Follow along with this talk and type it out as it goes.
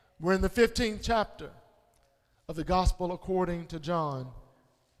We're in the 15th chapter of the Gospel according to John,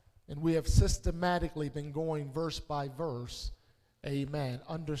 and we have systematically been going verse by verse, amen,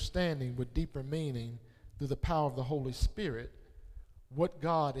 understanding with deeper meaning through the power of the Holy Spirit what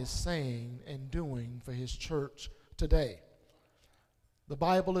God is saying and doing for his church today. The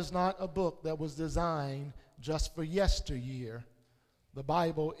Bible is not a book that was designed just for yesteryear. The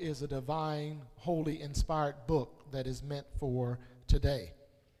Bible is a divine, holy, inspired book that is meant for today.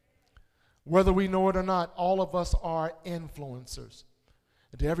 Whether we know it or not, all of us are influencers.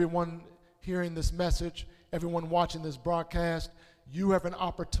 And to everyone hearing this message, everyone watching this broadcast, you have an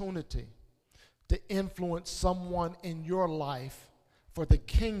opportunity to influence someone in your life for the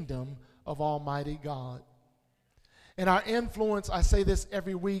kingdom of Almighty God. And our influence, I say this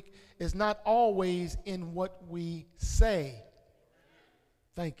every week, is not always in what we say.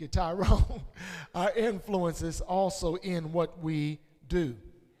 Thank you, Tyrone. Our influence is also in what we do.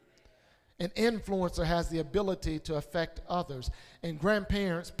 An influencer has the ability to affect others. And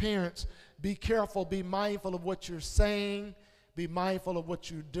grandparents, parents, be careful, be mindful of what you're saying, be mindful of what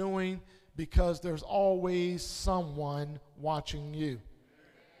you're doing, because there's always someone watching you.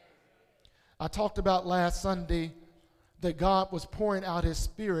 I talked about last Sunday that God was pouring out his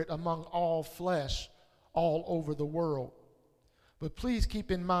Spirit among all flesh all over the world. But please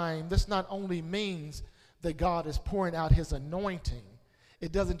keep in mind, this not only means that God is pouring out his anointing.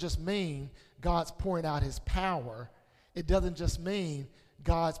 It doesn't just mean God's pouring out his power. It doesn't just mean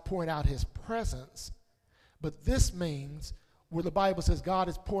God's pouring out his presence. But this means, where the Bible says God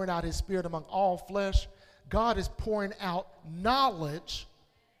is pouring out his Spirit among all flesh, God is pouring out knowledge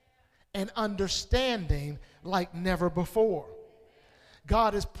and understanding like never before.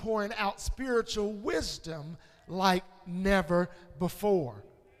 God is pouring out spiritual wisdom like never before.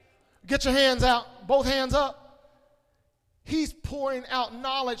 Get your hands out, both hands up. He's pouring out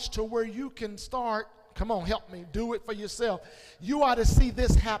knowledge to where you can start. Come on, help me. Do it for yourself. You ought to see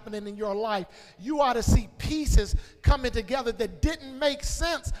this happening in your life. You ought to see pieces coming together that didn't make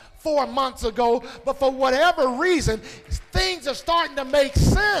sense 4 months ago, but for whatever reason, things are starting to make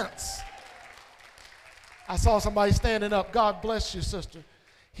sense. I saw somebody standing up. God bless you, sister.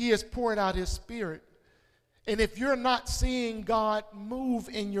 He is pouring out his Spirit. And if you're not seeing God move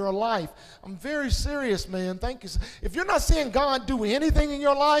in your life, I'm very serious, man. Thank you. If you're not seeing God do anything in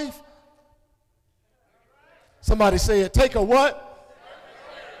your life, somebody say it. Take a what?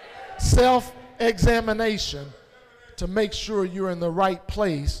 Self-examination to make sure you're in the right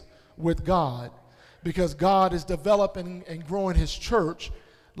place with God. Because God is developing and growing his church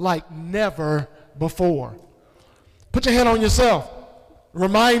like never before. Put your hand on yourself.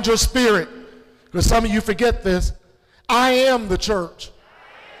 Remind your spirit. Because some of you forget this. I am the church.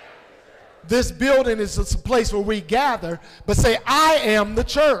 This building is a place where we gather, but say, I am the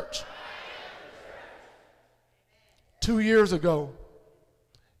church. 2 years ago,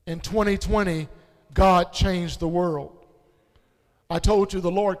 in 2020, God changed the world. I told you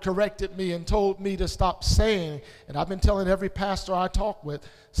the Lord corrected me and told me to stop saying, and I've been telling every pastor I talk with,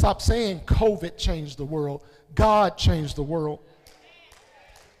 stop saying COVID changed the world. God changed the world.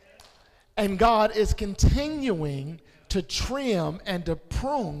 And God is continuing to trim and to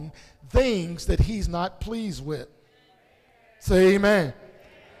prune things that he's not pleased with. Say amen.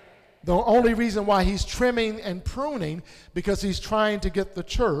 The only reason why he's trimming and pruning, because he's trying to get the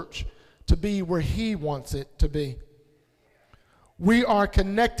church to be where he wants it to be. We are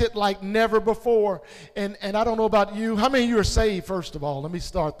connected like never before. And I don't know about you. How many of you are saved, first of all? Let me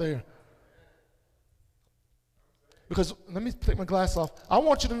start there. Because, let me take my glass off. I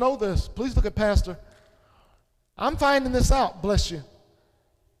want you to know this. Please look at Pastor. I'm finding this out, bless you.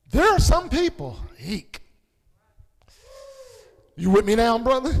 There are some people, eek. You with me now,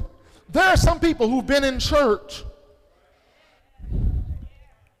 brother? There are some people who've been in church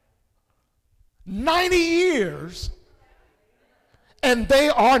 90 years and they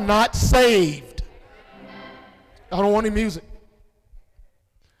are not saved. I don't want any music.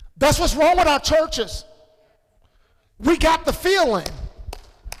 That's what's wrong with our churches. We got the feeling.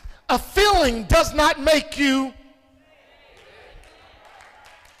 A feeling does not make you.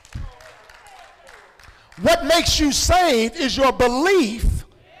 What makes you saved is your belief,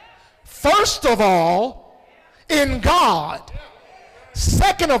 first of all, in God.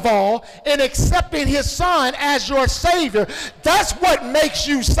 Second of all, in accepting his son as your Savior. That's what makes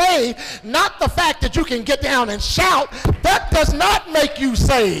you saved, not the fact that you can get down and shout. That does not make you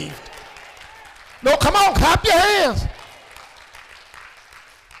saved. No, come on, clap your hands.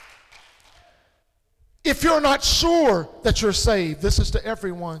 If you're not sure that you're saved, this is to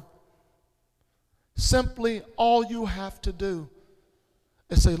everyone. Simply all you have to do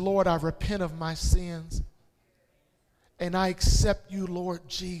and say, Lord, I repent of my sins, and I accept you, Lord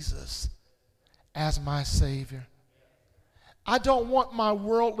Jesus, as my Savior. I don't want my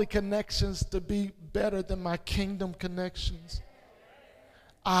worldly connections to be better than my kingdom connections.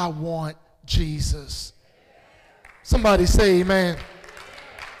 I want Jesus. Somebody say amen.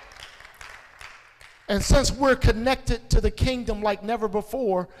 And since we're connected to the kingdom like never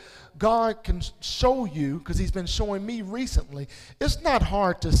before, God can show you, because he's been showing me recently, it's not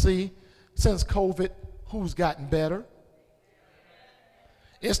hard to see since COVID who's gotten better.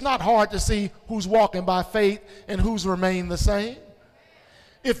 It's not hard to see who's walking by faith and who's remained the same.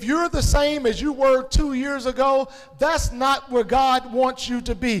 If you're the same as you were 2 years ago, that's not where God wants you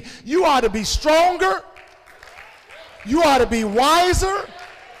to be. You ought to be stronger. You ought to be wiser.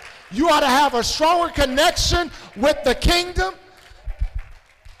 You ought to have a stronger connection with the kingdom.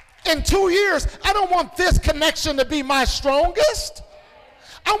 In 2 years, I don't want this connection to be my strongest.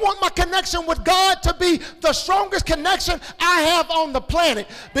 I want my connection with God to be the strongest connection I have on the planet.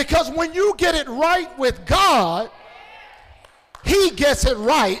 Because when you get it right with God, he gets it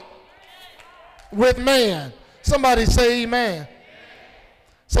right with man. Somebody say amen.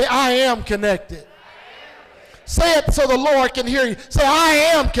 Say, I am connected. Say it so the Lord can hear you. Say,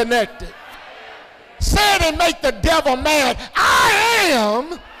 I am connected. Say it and make the devil mad. I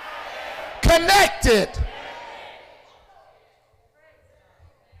am connected.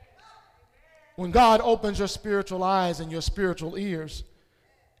 When God opens your spiritual eyes and your spiritual ears,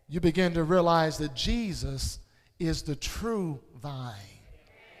 you begin to realize that Jesus is the true vine.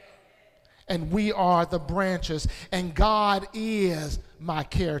 And we are the branches. And God is my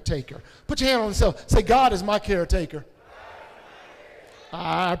caretaker. Put your hand on yourself. Say, God is my caretaker.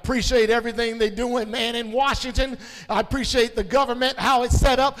 I appreciate everything they're doing, man, in Washington. I appreciate the government, how it's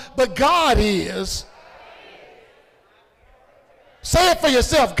set up. But God is. Say it for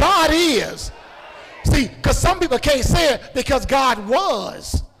yourself. God is. See, because some people can't say it because God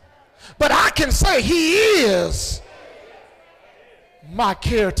was. But I can say he is my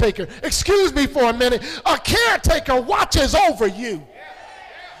caretaker. Excuse me for a minute. A caretaker watches over you.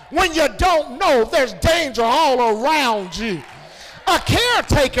 When you don't know there's danger all around you. A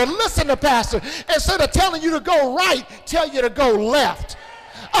caretaker, listen to Pastor, instead of telling you to go right, tell you to go left.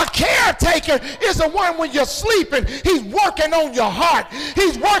 A caretaker is the one when you're sleeping, he's working on your heart.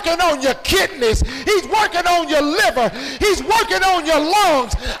 He's working on your kidneys. He's working on your liver. He's working on your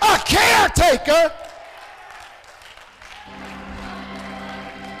lungs. A caretaker.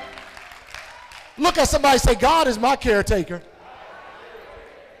 Look at somebody and say, God is my caretaker.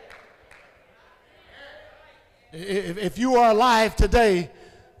 If you are alive today,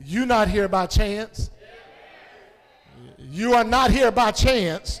 you're not here by chance. You are not here by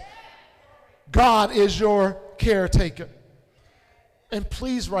chance. God is your caretaker. And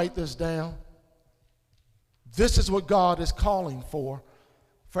please write this down. This is what God is calling for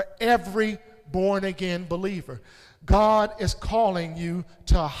every born-again believer. God is calling you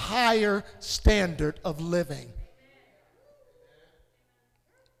to a higher standard of living.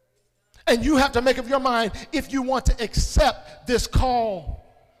 And you have to make up your mind if you want to accept this call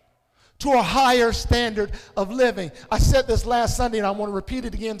to a higher standard of living. I said this last Sunday and I want to repeat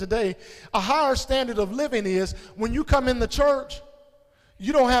it again today. A higher standard of living is when you come in the church,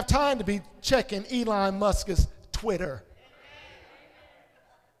 you don't have time to be checking Elon Musk's Twitter.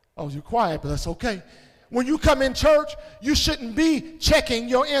 Oh, you're quiet, but that's okay. When you come in church, you shouldn't be checking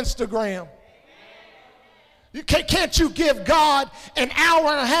your Instagram. Can't you give God an hour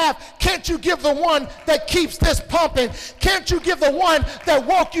and a half? Can't you give the one that keeps this pumping? Can't you give the one that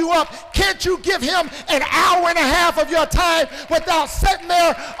woke you up? Can't you give him an hour and a half of your time without sitting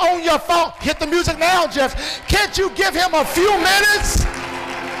there on your phone? Hit the music now, Jeff. Can't you give him a few minutes?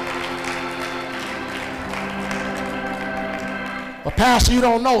 But Pastor, you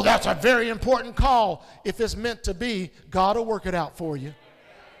don't know. That's a very important call. If it's meant to be, God will work it out for you.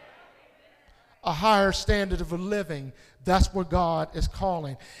 A higher standard of living, that's what God is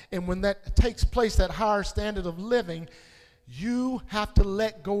calling. And when that takes place, that higher standard of living, you have to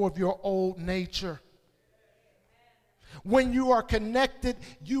let go of your old nature. When you are connected,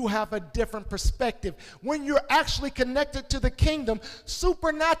 you have a different perspective. When you're actually connected to the kingdom,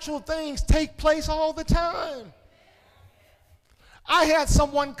 supernatural things take place all the time. I had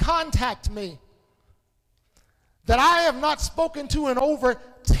someone contact me that I have not spoken to in over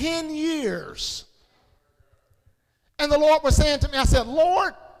 10 years. And the Lord was saying to me, I said,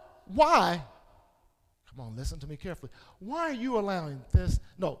 Lord, why? Come on, listen to me carefully. Why are you allowing this?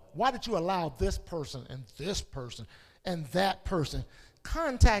 No, why did you allow this person and that person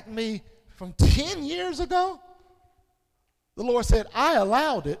contact me from 10 years ago? The Lord said, I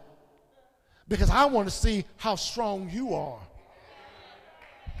allowed it because I want to see how strong you are.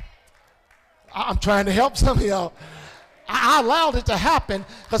 I'm trying to help some of y'all. I allowed it to happen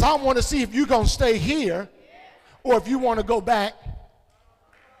because I want to see if you're going to stay here or if you want to go back.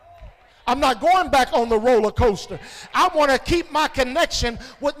 I'm not going back on the roller coaster. I want to keep my connection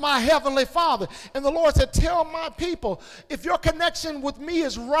with my heavenly Father. And the Lord said, tell my people, if your connection with me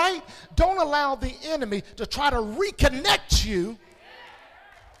is right, don't allow the enemy to try to reconnect you.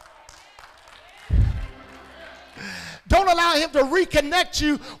 Don't allow him to reconnect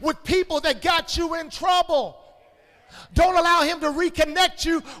you with people that got you in trouble. Don't allow him to reconnect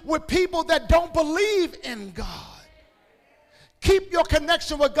you with people that don't believe in God. Keep your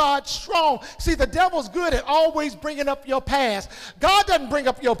connection with God strong. See, the devil's good at always bringing up your past. God doesn't bring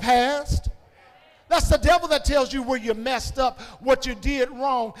up your past. That's the devil that tells you where you messed up, what you did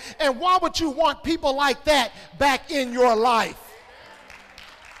wrong. And why would you want people like that back in your life?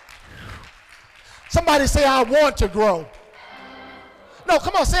 Somebody say, I want to grow. No,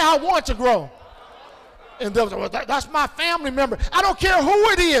 come on, say, I want to grow. And they'll say, well, that's my family member. I don't care who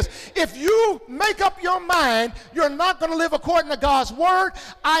it is. If you make up your mind you're not going to live according to God's word,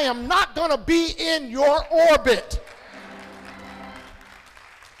 I am not going to be in your orbit.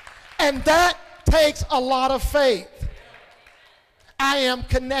 And that takes a lot of faith. I am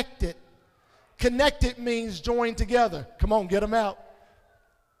connected. Connected means joined together. Come on, get them out.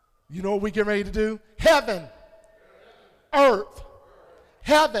 You know what we get ready to do? Heaven, earth,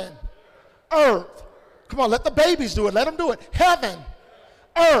 heaven, earth. Come on, let the babies do it. Let them do it. Heaven,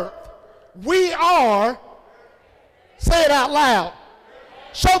 earth. We are, say it out loud.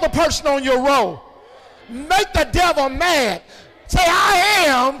 Show the person on your row. Make the devil mad. Say, I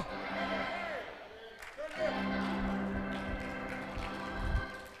am.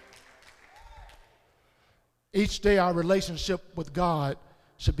 Each day our relationship with God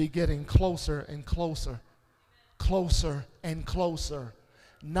should be getting closer and closer. Closer and closer.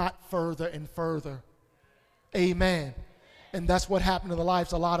 Not further and further. Amen. And that's what happened in the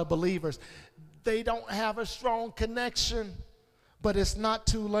lives of a lot of believers. They don't have a strong connection, but it's not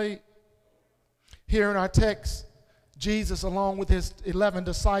too late. Here in our text, Jesus, along with his 11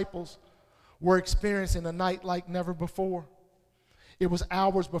 disciples, were experiencing a night like never before. It was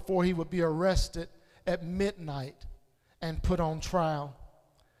hours before he would be arrested at midnight and put on trial.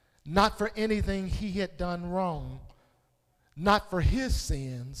 Not for anything he had done wrong, not for his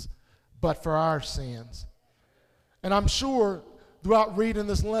sins, but for our sins. And I'm sure throughout reading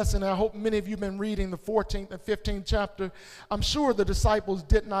this lesson, I hope many of you have been reading the 14th and 15th chapter, I'm sure the disciples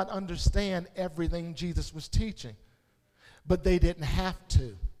did not understand everything Jesus was teaching. But they didn't have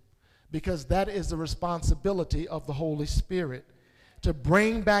to, because that is the responsibility of the Holy Spirit, to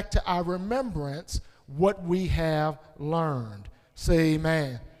bring back to our remembrance what we have learned. Say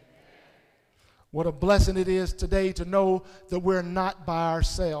amen. What a blessing it is today to know that we're not by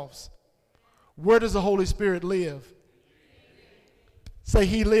ourselves. Where does the Holy Spirit live? Say,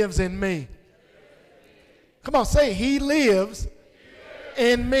 he lives in me. Come on, say, he lives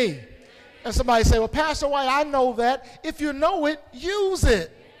in me. And somebody say, well, Pastor White, I know that. If you know it, use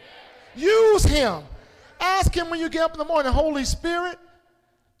it. Use him. Ask him when you get up in the morning, Holy Spirit,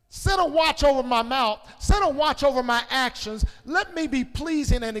 set a watch over my mouth. Set a watch over my actions. Let me be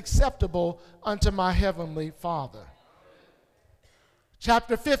pleasing and acceptable unto my heavenly Father.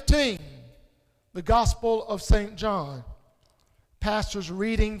 Chapter 15, the Gospel of St. John. Pastor's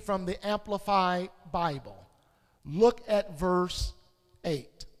reading from the Amplified Bible. Look at verse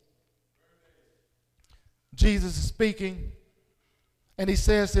 8. Jesus is speaking, and he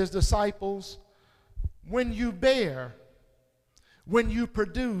says to his disciples, when you bear, when you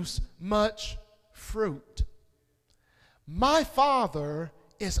produce much fruit, my Father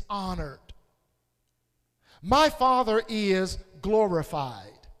is honored. My Father is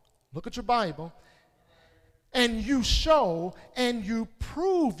glorified. Look at your Bible. And you show and you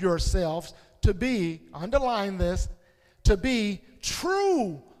prove yourselves to be, underline this, to be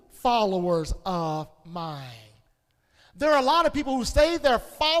true followers of mine. There are a lot of people who say they're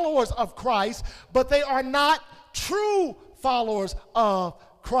followers of Christ, but they are not true followers of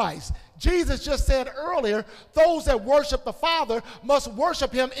Christ. Jesus just said earlier, those that worship the Father must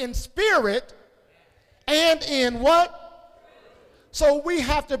worship him in spirit and in what? So we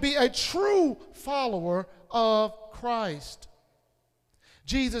have to be a true follower of Christ.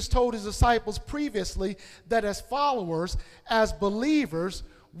 Jesus told his disciples previously that as followers, as believers,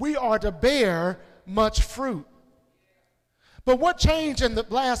 we are to bear much fruit. But what changed in the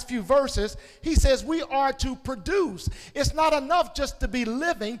last few verses? He says we are to produce. It's not enough just to be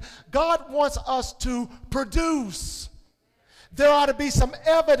living. God wants us to produce. There ought to be some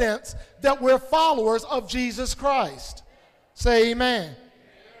evidence that we're followers of Jesus Christ. Say amen.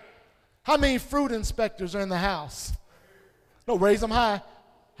 How many fruit inspectors are in the house? No, raise them high.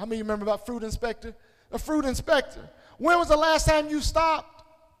 How many remember about fruit inspector? A fruit inspector. When was the last time you stopped?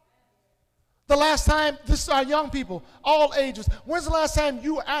 The last time, this is our young people, all ages. When's the last time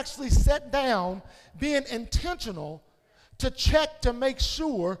you actually sat down, being intentional, to check to make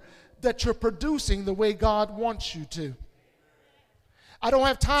sure that you're producing the way God wants you to? I don't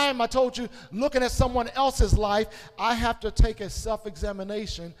have time, I told you, looking at someone else's life. I have to take a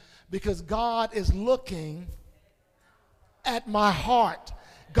self-examination because God is looking at my heart.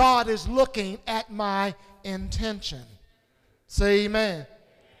 God is looking at my intention. Say amen.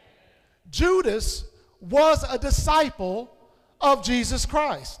 Judas was a disciple of Jesus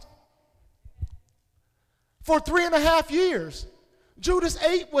Christ. For 3.5 years, Judas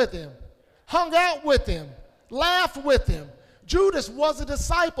ate with him, hung out with him, laughed with him. Judas was a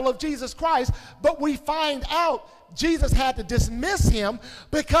disciple of Jesus Christ, but we find out Jesus had to dismiss him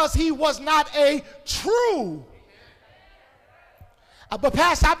because he was not a true. But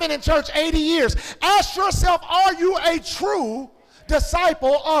Pastor, I've been in church 80 years. Ask yourself, are you a true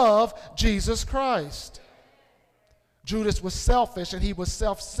disciple of Jesus Christ? Judas was selfish and he was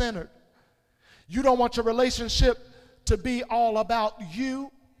self-centered. You don't want your relationship to be all about you.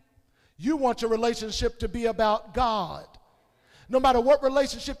 You want your relationship to be about God. No matter what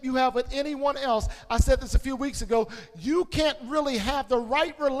relationship you have with anyone else, I said this a few weeks ago, you can't really have the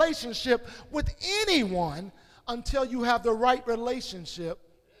right relationship with anyone until you have the right relationship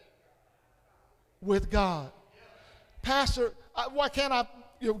with God. Pastor, why can't I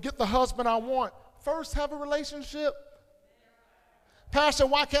get the husband I want? First, have a relationship. Pastor,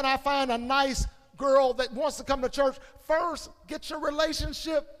 why can't I find a nice girl that wants to come to church? First, get your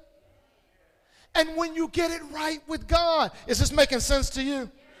relationship. And when you get it right with God, is this making sense to you?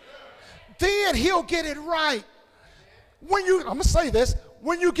 Then he'll get it right. I'm going to say this,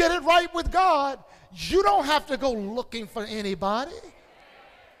 when you get it right with God, you don't have to go looking for anybody.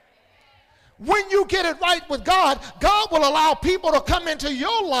 When you get it right with God, God will allow people to come into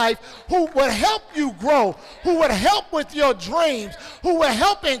your life who will help you grow, who will help with your dreams, who will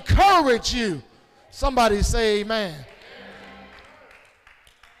help encourage you. Somebody say amen.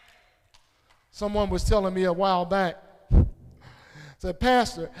 Someone was telling me a while back, said,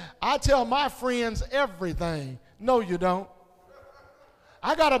 Pastor, I tell my friends everything. No, you don't.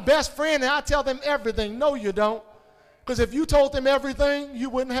 I got a best friend and I tell them everything. No, you don't. Because if you told them everything,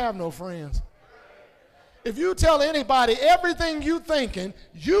 you wouldn't have no friends. If you tell anybody everything you thinking,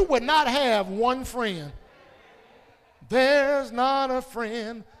 you would not have one friend. There's not a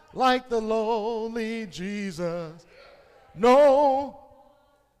friend like the lowly Jesus. No,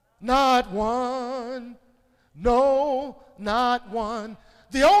 not one. No, not one.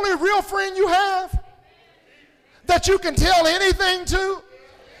 The only real friend you have that you can tell anything to,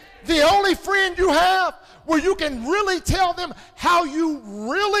 the only friend you have where you can really tell them how you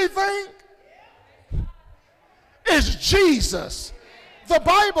really think is Jesus. The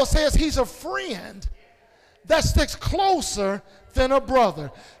Bible says he's a friend that sticks closer than a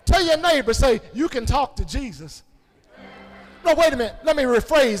brother. Tell your neighbor, say, you can talk to Jesus. No, wait a minute. Let me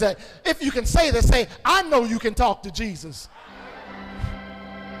rephrase that. If you can say this, say, I know you can talk to Jesus.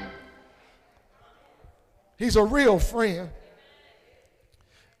 He's a real friend.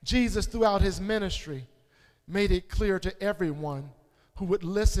 Jesus, throughout his ministry, made it clear to everyone who would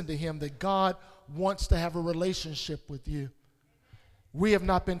listen to him that God wants to have a relationship with you. We have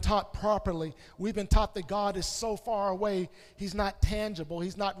not been taught properly. We've been taught that God is so far away, he's not tangible,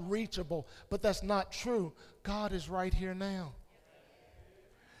 he's not reachable, but that's not true. God is right here now.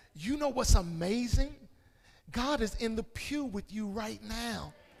 You know what's amazing? God is in the pew with you right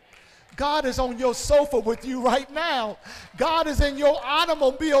now. God is on your sofa with you right now. God is in your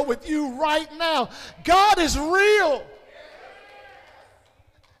automobile with you right now. God is real.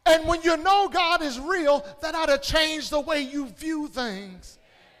 And when you know God is real, that ought to change the way you view things.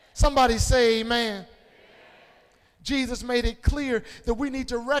 Somebody say amen. Jesus made it clear that we need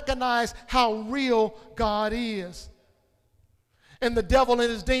to recognize how real God is. And the devil and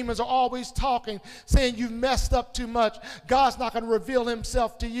his demons are always talking, saying you've messed up too much. God's not going to reveal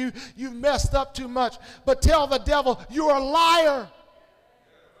himself to you. You've messed up too much. But tell the devil, you're a liar.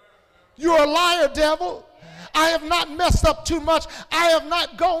 You're a liar, devil. I have not messed up too much. I have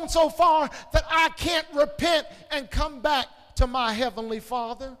not gone so far that I can't repent and come back to my heavenly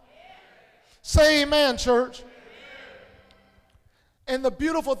Father. Say amen, church. And the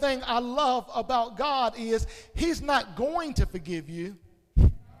beautiful thing I love about God is he's not going to forgive you.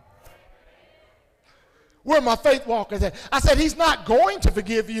 Where are my faith walkers at? I said, he's not going to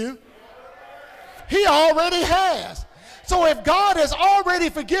forgive you. He already has. So if God has already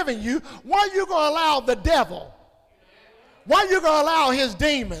forgiven you, why are you going to allow the devil? Why are you going to allow his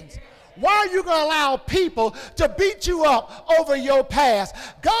demons? Why are you going to allow people to beat you up over your past?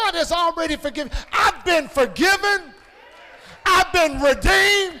 God has already forgiven. I've been forgiven. I've been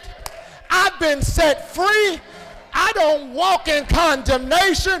redeemed. I've been set free. I don't walk in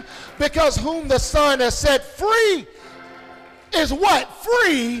condemnation, because whom the Son has set free is what?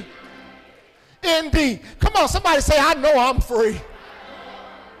 Free indeed. Come on, somebody say, I know I'm free.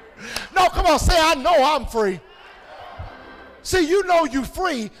 No, come on, say, I know I'm free. See, you know you're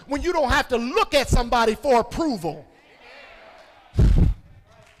free when you don't have to look at somebody for approval.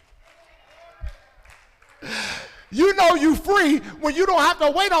 You know you're free when you don't have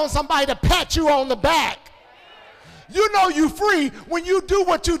to wait on somebody to pat you on the back. You know you're free when you do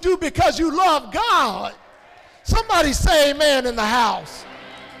what you do because you love God. Somebody say amen in the house.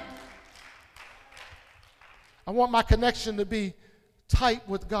 I want my connection to be tight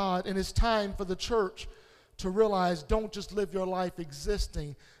with God, and it's time for the church to realize, don't just live your life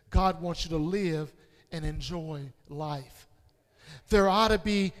existing. God wants you to live and enjoy life. There ought to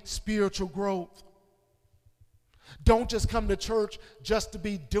be spiritual growth. Don't just come to church just to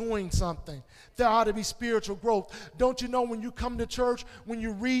be doing something. There ought to be spiritual growth. Don't you know when you come to church, when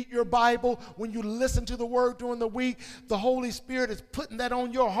you read your Bible, when you listen to the word during the week, the Holy Spirit is putting that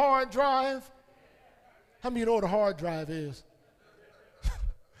on your hard drive? How many of you know what a hard drive is?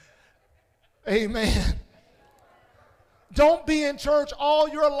 Amen. Don't be in church all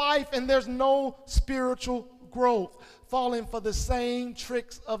your life and there's no spiritual growth, falling for the same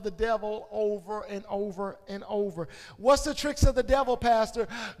tricks of the devil over and over and over. What's the tricks of the devil, Pastor?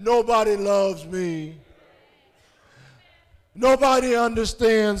 Nobody loves me. Nobody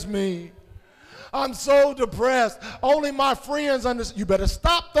understands me. I'm so depressed. Only my friends understand. You better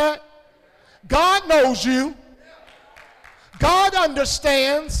stop that. God knows you. God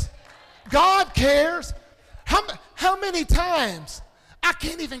understands. God cares. How many times, I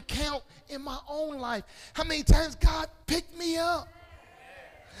can't even count in my own life, how many times God picked me up.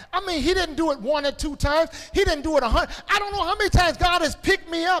 I mean, he didn't do it 1 or 2 times. He didn't do it 100. I don't know how many times God has picked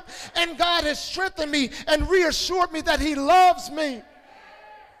me up and God has strengthened me and reassured me that he loves me.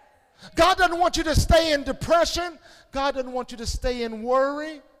 God doesn't want you to stay in depression. God doesn't want you to stay in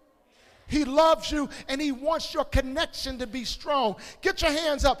worry. He loves you and he wants your connection to be strong. Get your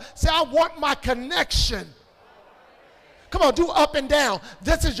hands up. Say, I want my connection. Come on, do up and down.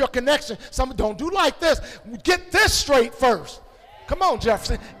 This is your connection. Some don't do like this. Get this straight first. Come on,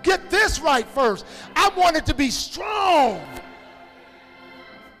 Jefferson. Get this right first. I want it to be strong.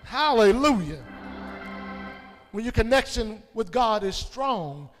 Hallelujah. When your connection with God is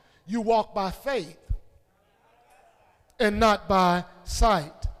strong, you walk by faith and not by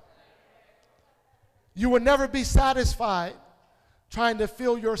sight. You will never be satisfied trying to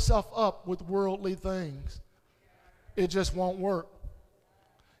fill yourself up with worldly things. It just won't work.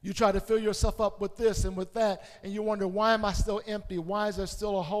 You try to fill yourself up with this and with that, and you wonder, why am I still empty? Why is there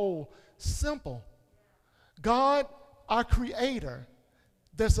still a hole? Simple. God, our creator,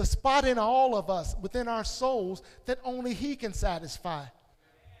 there's a spot in all of us, within our souls, that only he can satisfy.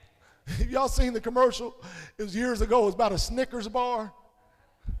 Y'all seen the commercial? It was years ago. It was about a Snickers bar.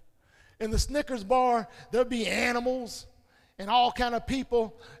 In the Snickers bar, there'd be animals and all kind of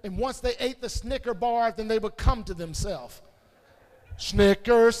people, and once they ate the Snicker bar, then they would come to themselves.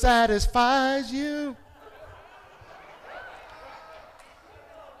 Snicker satisfies you.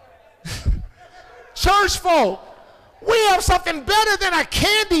 Church folk, we have something better than a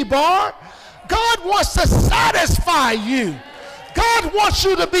candy bar. God wants to satisfy you. God wants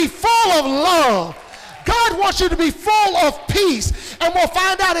you to be full of love. God wants you to be full of peace. And we'll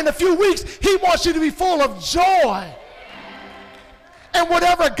find out in a few weeks, he wants you to be full of joy. And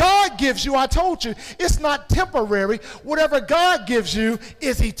whatever God gives you, I told you, it's not temporary. Whatever God gives you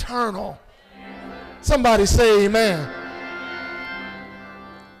is eternal. Somebody say amen.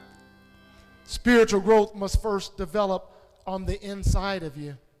 Spiritual growth must first develop on the inside of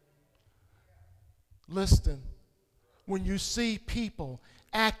you. Listen, when you see people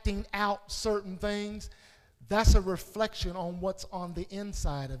acting out certain things, that's a reflection on what's on the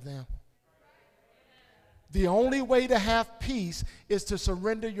inside of them. The only way to have peace is to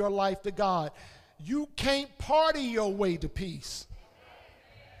surrender your life to God. You can't party your way to peace.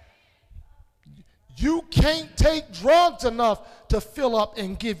 You can't take drugs enough to fill up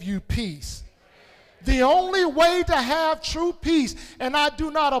and give you peace. The only way to have true peace, and I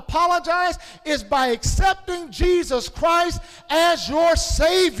do not apologize, is by accepting Jesus Christ as your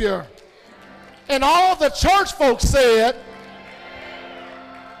Savior And all the church folks said,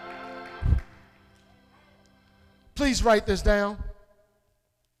 please write this down.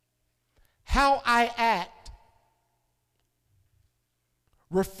 How I act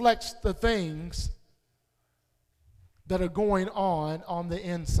reflects the things that are going on the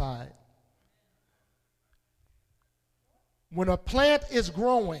inside. When a plant is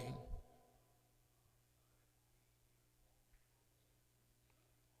growing,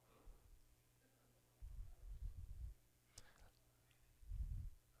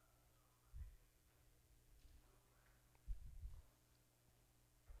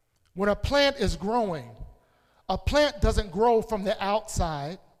 a plant doesn't grow from the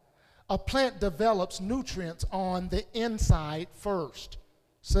outside. A plant develops nutrients on the inside first.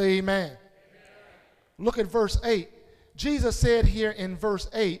 Say amen. Amen. Look at verse 8. Jesus said here in verse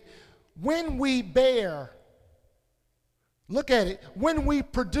 8, when we bear, look at it, when we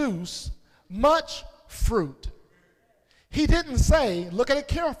produce much fruit. He didn't say, look at it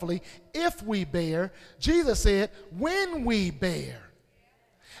carefully, if we bear. Jesus said, when we bear.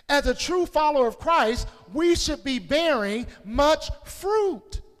 As a true follower of Christ, we should be bearing much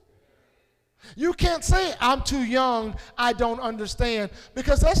fruit. You can't say, I'm too young, I don't understand,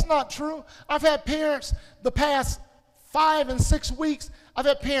 because that's not true. I've had parents the past 5 and 6 weeks, I've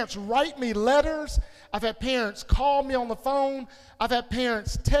had parents write me letters. I've had parents call me on the phone. I've had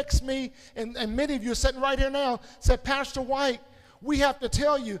parents text me, and many of you are sitting right here now, said, Pastor White, we have to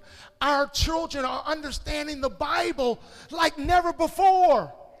tell you, our children are understanding the Bible like never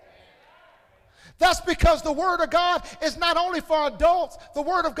before. That's because the Word of God is not only for adults, the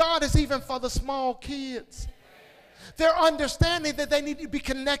Word of God is even for the small kids. They're understanding that they need to be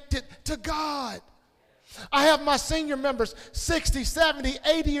connected to God. I have my senior members, 60, 70,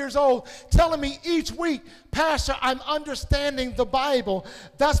 80 years old, telling me each week, Pastor, I'm understanding the Bible.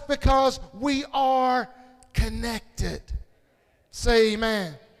 That's because we are connected. Say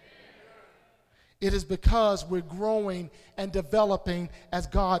amen. It is because we're growing and developing as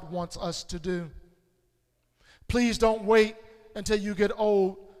God wants us to do. Please don't wait until you get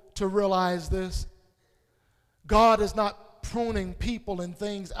old to realize this. God is not pruning people and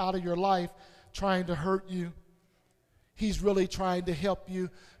things out of your life trying to hurt you. He's really trying to help you,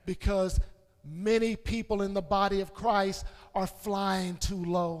 because many people in the body of Christ are flying too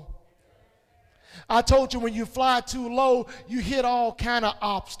low. I told you, when you fly too low, you hit all kind of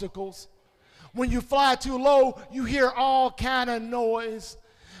obstacles. When you fly too low, you hear all kind of noise.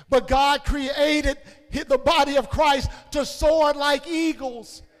 But God created the body of Christ to soar like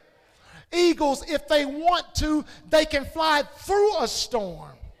eagles. Eagles, if they want to, they can fly through a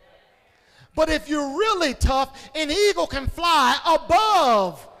storm. But if you're really tough, an eagle can fly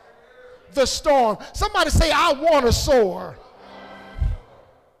above the storm. Somebody say, I want to soar.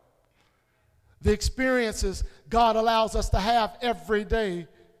 The experiences God allows us to have every day,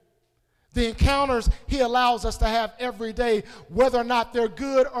 the encounters He allows us to have every day, whether or not they're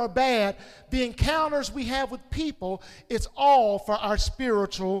good or bad, the encounters we have with people, it's all for our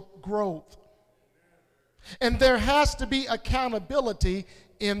spiritual growth. And there has to be accountability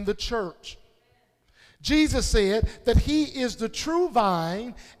in the church. Jesus said that He is the true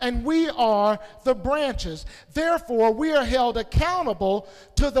vine and we are the branches. Therefore, we are held accountable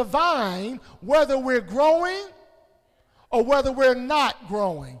to the vine, whether we're growing or whether we're not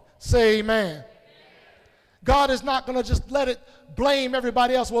growing. Say amen. God is not going to just let it blame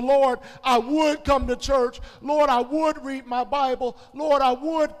everybody else. Well, Lord, I would come to church. Lord, I would read my Bible. Lord, I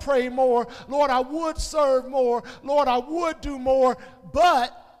would pray more. Lord, I would serve more. Lord, I would do more.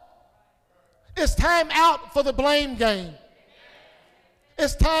 But it's time out for the blame game.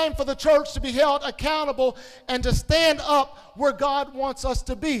 It's time for the church to be held accountable and to stand up where God wants us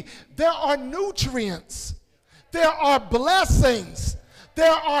to be. There are nutrients. There are blessings.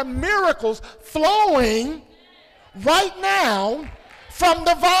 There are miracles flowing right now from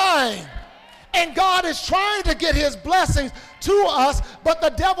the vine. And God is trying to get His blessings to us, but the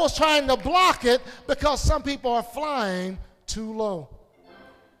devil's trying to block it because some people are flying too low.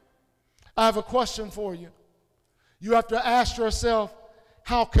 I have a question for you. You have to ask yourself,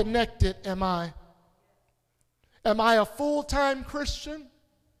 how connected am I? Am I a full-time Christian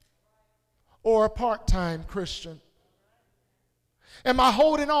or a part-time Christian? Am I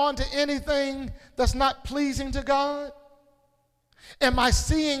holding on to anything that's not pleasing to God? Am I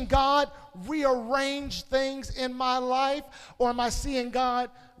seeing God rearrange things in my life, or am I seeing God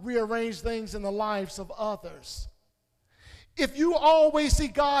rearrange things in the lives of others? If you always see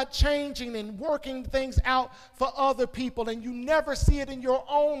God changing and working things out for other people and you never see it in your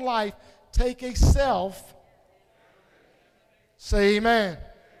own life, take a self. Say amen.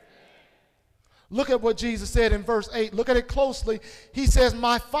 Look at what Jesus said in verse 8. Look at it closely. He says,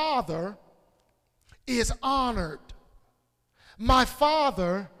 my Father is honored. My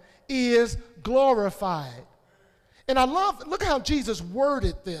Father is glorified. And I love, look how Jesus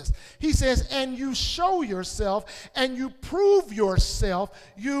worded this. He says, and you show yourself and you prove yourself.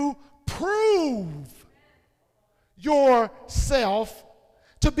 You prove yourself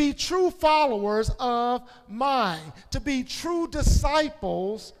to be true followers of mine, to be true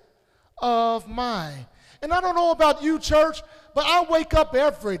disciples of mine. And I don't know about you, church, but I wake up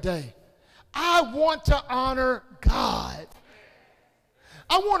every day. I want to honor God.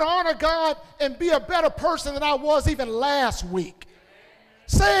 I want to honor God and be a better person than I was even last week.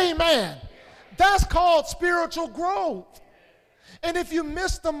 Say amen. That's called spiritual growth. And if you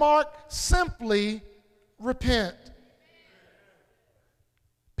miss the mark, simply repent.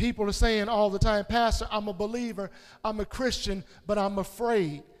 People are saying all the time, Pastor, I'm a believer, I'm a Christian, but I'm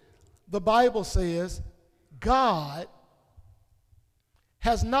afraid. The Bible says God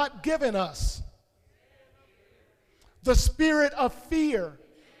has not given us the spirit of fear,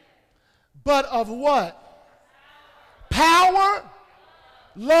 but of what? Power,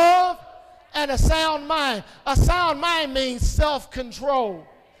 love, and a sound mind. A sound mind means self-control.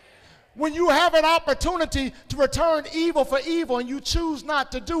 When you have an opportunity to return evil for evil and you choose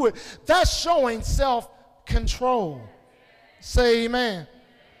not to do it, that's showing self-control. Say amen.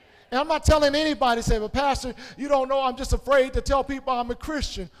 And I'm not telling anybody, say, well, Pastor, you don't know, I'm just afraid to tell people I'm a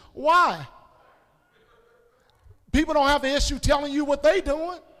Christian. Why? People don't have an issue telling you what they're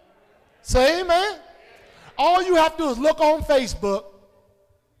doing. Say amen. All you have to do is look on Facebook.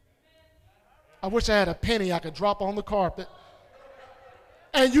 I wish I had a penny I could drop on the carpet.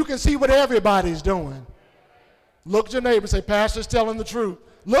 And you can see what everybody's doing. Look at your neighbor and say, Pastor's telling the truth.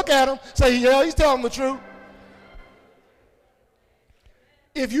 Look at him. Say, yeah, he's telling the truth.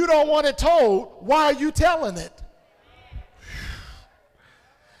 If you don't want it told, why are you telling it?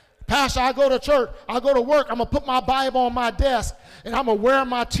 Pastor, I go to church, I go to work, I'm going to put my Bible on my desk, and I'm going to wear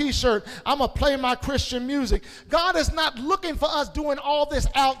my t-shirt, I'm going to play my Christian music. God is not looking for us doing all this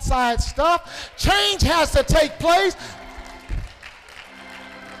outside stuff. Change has to take place.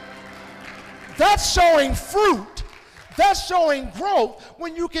 That's showing fruit. That's showing growth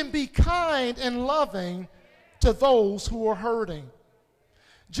when you can be kind and loving to those who are hurting.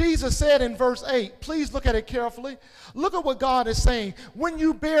 Jesus said in verse 8, please look at it carefully. Look at what God is saying. When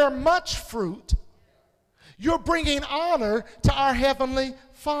you bear much fruit, you're bringing honor to our Heavenly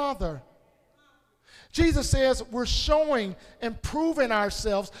Father. Jesus says we're showing and proving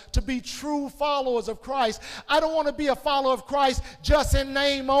ourselves to be true followers of Christ. I don't want to be a follower of Christ just in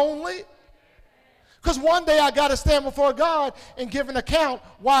name only. Because one day I got to stand before God and give an account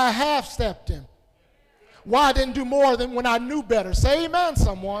why I half-stepped Him. Why I didn't do more than when I knew better. Say amen,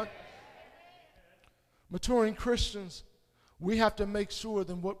 someone. Maturing Christians, we have to make sure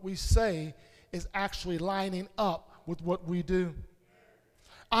that what we say is actually lining up with what we do.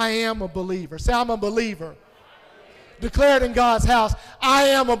 I am a believer. Say, I'm a believer. Declared in God's house, I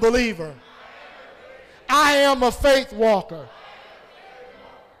am a believer. I am a faith walker.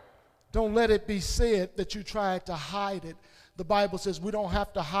 Don't let it be said that you tried to hide it. The Bible says we don't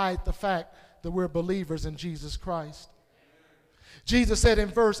have to hide the fact that we're believers in Jesus Christ. Jesus said in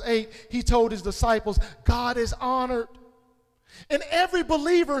verse 8, he told his disciples, God is honored. And every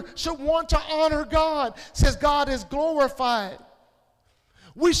believer should want to honor God. Says God is glorified.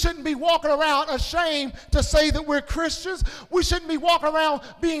 We shouldn't be walking around ashamed to say that we're Christians. We shouldn't be walking around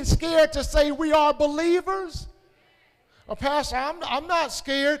being scared to say we are believers. Oh, Pastor, I'm not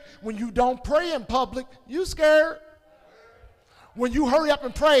scared. When you don't pray in public, you scared. When you hurry up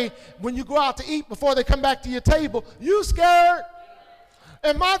and pray, when you go out to eat before they come back to your table, you scared.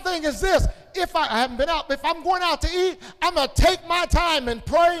 And my thing is this, if I haven't been out, if I'm going out to eat, I'm going to take my time and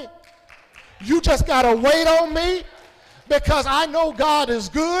pray. You just got to wait on me because I know God is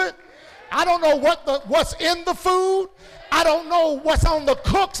good. I don't know what's in the food. I don't know what's on the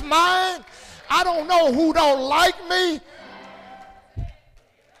cook's mind. I don't know who don't like me.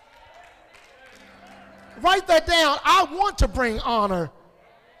 Write that down. I want to bring honor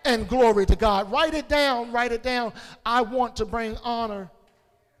and glory to God. Write it down. Write it down. I want to bring honor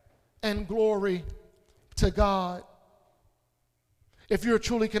and glory to God. If you're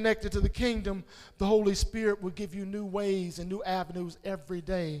truly connected to the kingdom, the Holy Spirit will give you new ways and new avenues every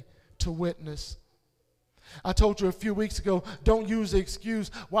day to witness. I told you a few weeks ago, don't use the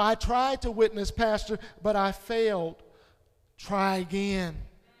excuse, well, I tried to witness, Pastor, but I failed. Try again.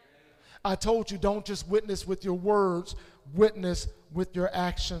 I told you, don't just witness with your words, witness with your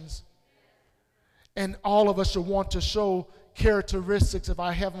actions. And all of us should want to show characteristics of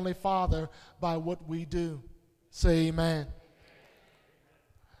our Heavenly Father by what we do. Say amen.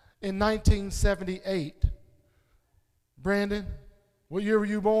 In 1978, Brandon, what year were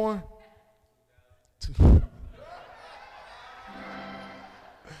you born?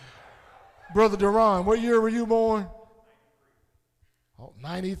 Brother Duran, what year were you born? Oh,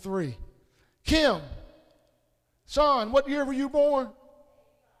 93. Kim, Sean, what year were you born?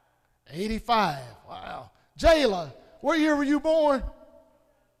 85. Wow. Jayla, what year were you born?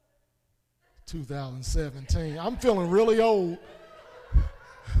 2017. I'm feeling really old.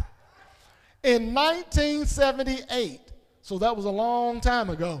 In 1978, so that was a long time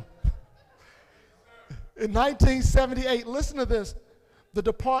ago. In 1978, listen to this, the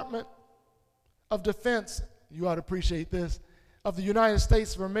Department of Defense, you ought to appreciate this, of the United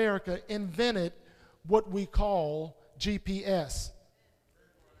States of America invented what we call GPS.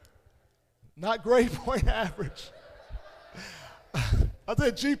 Not grade point average. I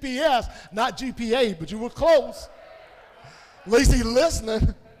said GPS, not GPA, but you were close. At least he's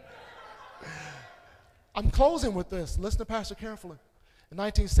listening. I'm closing with this. Listen to Pastor carefully. In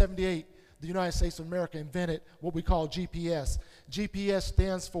 1978, the United States of America invented what we call GPS. GPS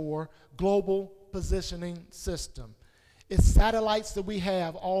stands for Global Positioning System. It's satellites that we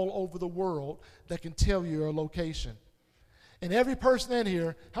have all over the world that can tell you your location. And every person in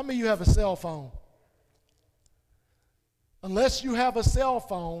here, how many of you have a cell phone? Unless you have a cell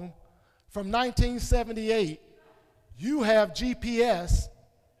phone from 1978, you have GPS,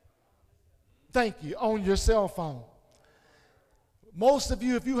 thank you, on your cell phone. Most of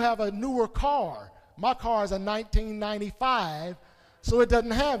you, if you have a newer car, my car is a 1995, so it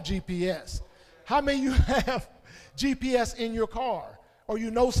doesn't have GPS. How many of you have GPS in your car? Or you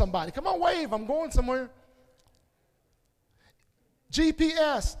know somebody? Come on, wave, I'm going somewhere.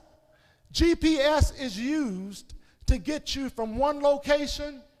 GPS. GPS is used to get you from one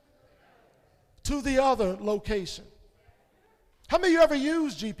location to the other location. How many of you ever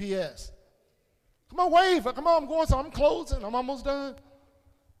use GPS? Come on, wave. Come on, I'm going somewhere. I'm closing. I'm almost done.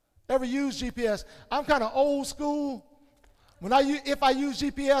 Ever use GPS? I'm kind of old school. If I use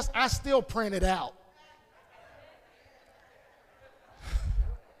GPS, I still print it out.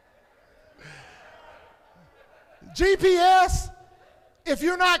 GPS, if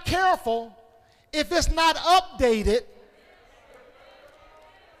you're not careful, if it's not updated,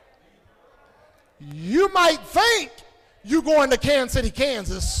 you might think you're going to Kansas City,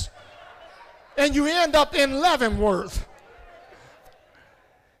 Kansas, and you end up in Leavenworth.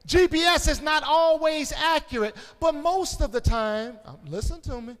 GPS is not always accurate, but most of the time, listen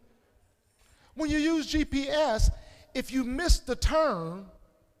to me, when you use GPS, if you miss the turn,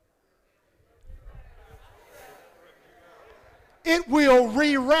 it will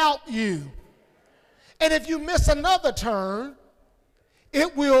reroute you. And if you miss another turn,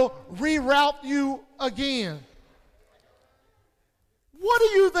 it will reroute you again. What do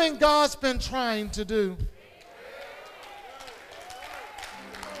you think God's been trying to do?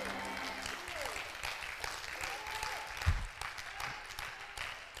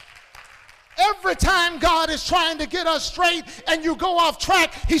 Every time God is trying to get us straight and you go off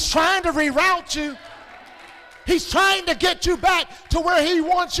track, he's trying to reroute you. He's trying to get you back to where he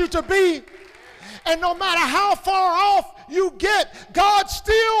wants you to be. And no matter how far off you get, God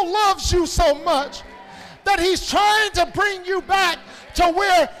still loves you so much that he's trying to bring you back to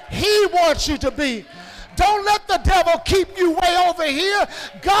where he wants you to be. Don't let the devil keep you way over here.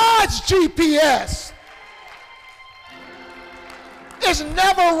 God's GPS is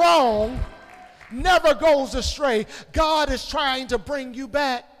never wrong, never goes astray. God is trying to bring you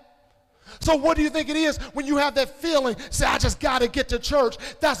back. So what do you think it is when you have that feeling, say, I just got to get to church?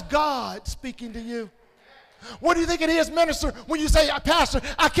 That's God speaking to you. What do you think it is, minister, when you say, Pastor,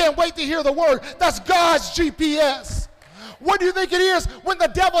 I can't wait to hear the word? That's God's GPS. What do you think it is when the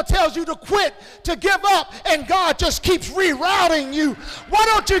devil tells you to quit, to give up, and God just keeps rerouting you? Why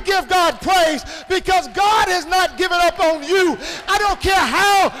don't you give God praise? Because God has not given up on you. I don't care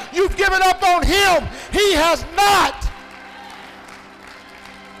how you've given up on him. He has not.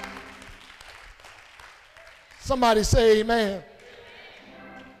 Somebody say amen.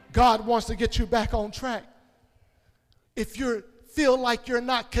 God wants to get you back on track. If you feel like you're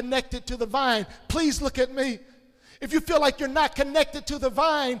not connected to the vine, please look at me. If you feel like you're not connected to the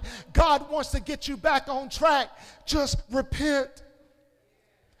vine, God wants to get you back on track. Just repent.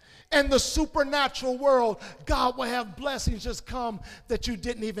 And the supernatural world, God will have blessings just come that you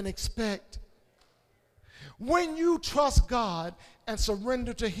didn't even expect. When you trust God and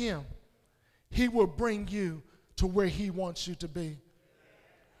surrender to him, he will bring you to where he wants you to be.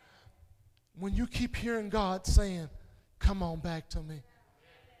 When you keep hearing God saying, Come on back to me.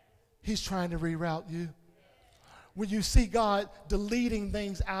 He's trying to reroute you. When you see God deleting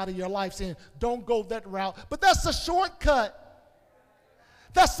things out of your life, saying, don't go that route. But that's the shortcut.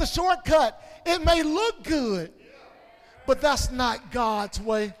 That's the shortcut. It may look good, but that's not God's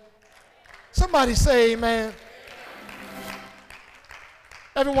way. Somebody say amen.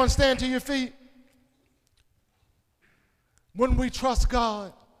 Everyone stand to your feet. When we trust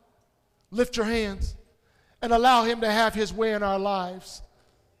God, lift your hands and allow him to have his way in our lives.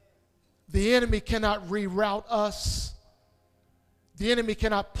 The enemy cannot reroute us. The enemy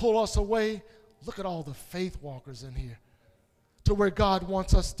cannot pull us away. Look at all the faith walkers in here to where God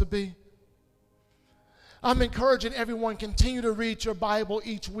wants us to be. I'm encouraging everyone, continue to read your Bible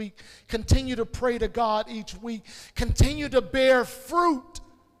each week. Continue to pray to God each week. Continue to bear fruit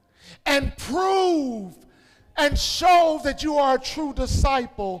and prove and show that you are a true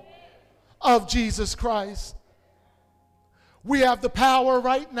disciple of Jesus Christ. We have the power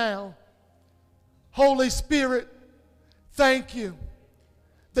right now. Holy Spirit, thank you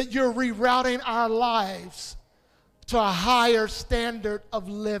that you're rerouting our lives to a higher standard of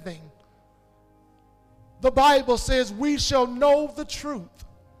living. The Bible says we shall know the truth,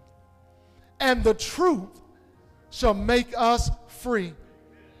 and the truth shall make us free.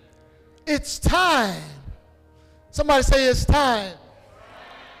 It's time. Somebody say it's time.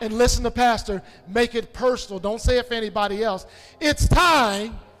 And listen to Pastor, make it personal. Don't say it for anybody else. It's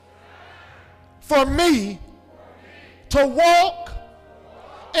time for me to walk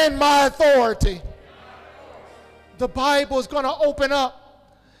in my authority. The Bible is going to open up,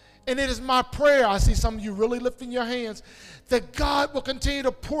 and it is my prayer, I see some of you really lifting your hands, that God will continue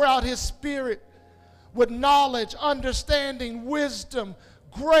to pour out his Spirit with knowledge, understanding, wisdom,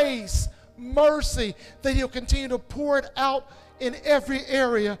 grace, mercy, that he'll continue to pour it out in every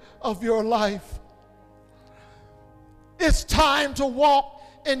area of your life. It's time to walk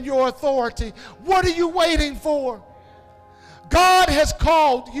in your authority. What are you waiting for? God has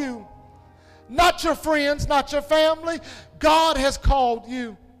called you, not your friends, not your family. God has called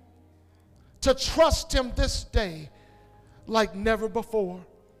you to trust him this day like never before.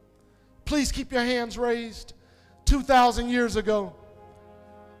 Please keep your hands raised. 2,000 years ago,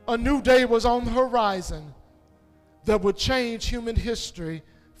 a new day was on the horizon that would change human history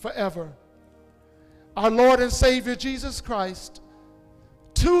forever. Our Lord and Savior Jesus Christ,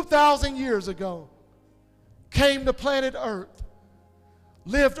 2,000 years ago, came to planet Earth,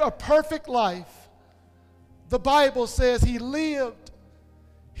 lived a perfect life. The Bible says he lived,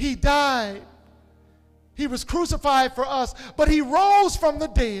 he died, he was crucified for us, but he rose from the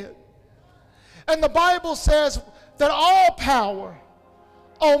dead. And the Bible says that all power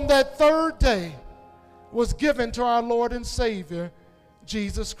on that third day was given to our Lord and Savior,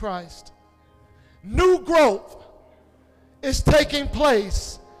 Jesus Christ. New growth is taking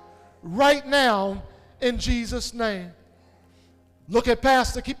place right now in Jesus' name. Look at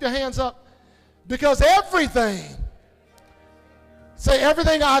Pastor, keep your hands up, because everything, say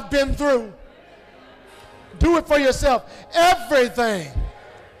everything I've been through, do it for yourself, everything,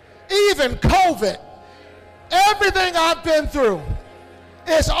 even COVID, everything I've been through,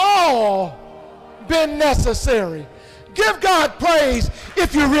 it's all been necessary. Give God praise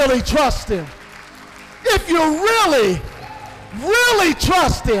if you really trust him. If you really, really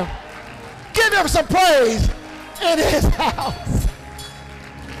trust him, give him some praise in his house.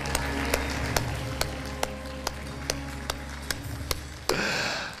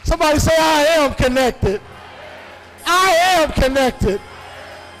 Somebody say, I am connected. I am connected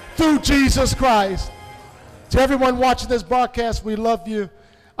through Jesus Christ. To everyone watching this broadcast, we love you.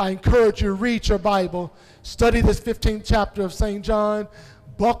 I encourage you to read your Bible. Study this 15th chapter of St. John.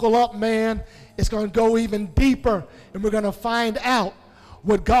 Buckle up, man. It's going to go even deeper, and we're going to find out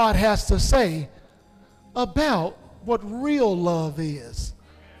what God has to say about what real love is.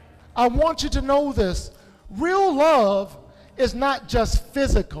 I want you to know this. Real love is not just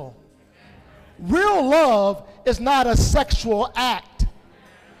physical. Real love is not a sexual act.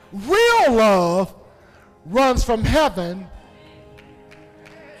 Real love runs from heaven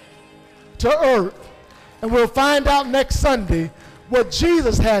to earth. And we'll find out next Sunday what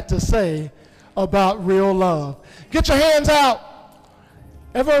Jesus had to say about real love. Get your hands out.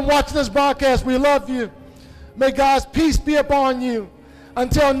 Everyone watching this broadcast, we love you. May God's peace be upon you.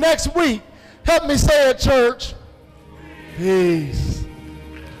 Until next week, help me say it, church. Peace.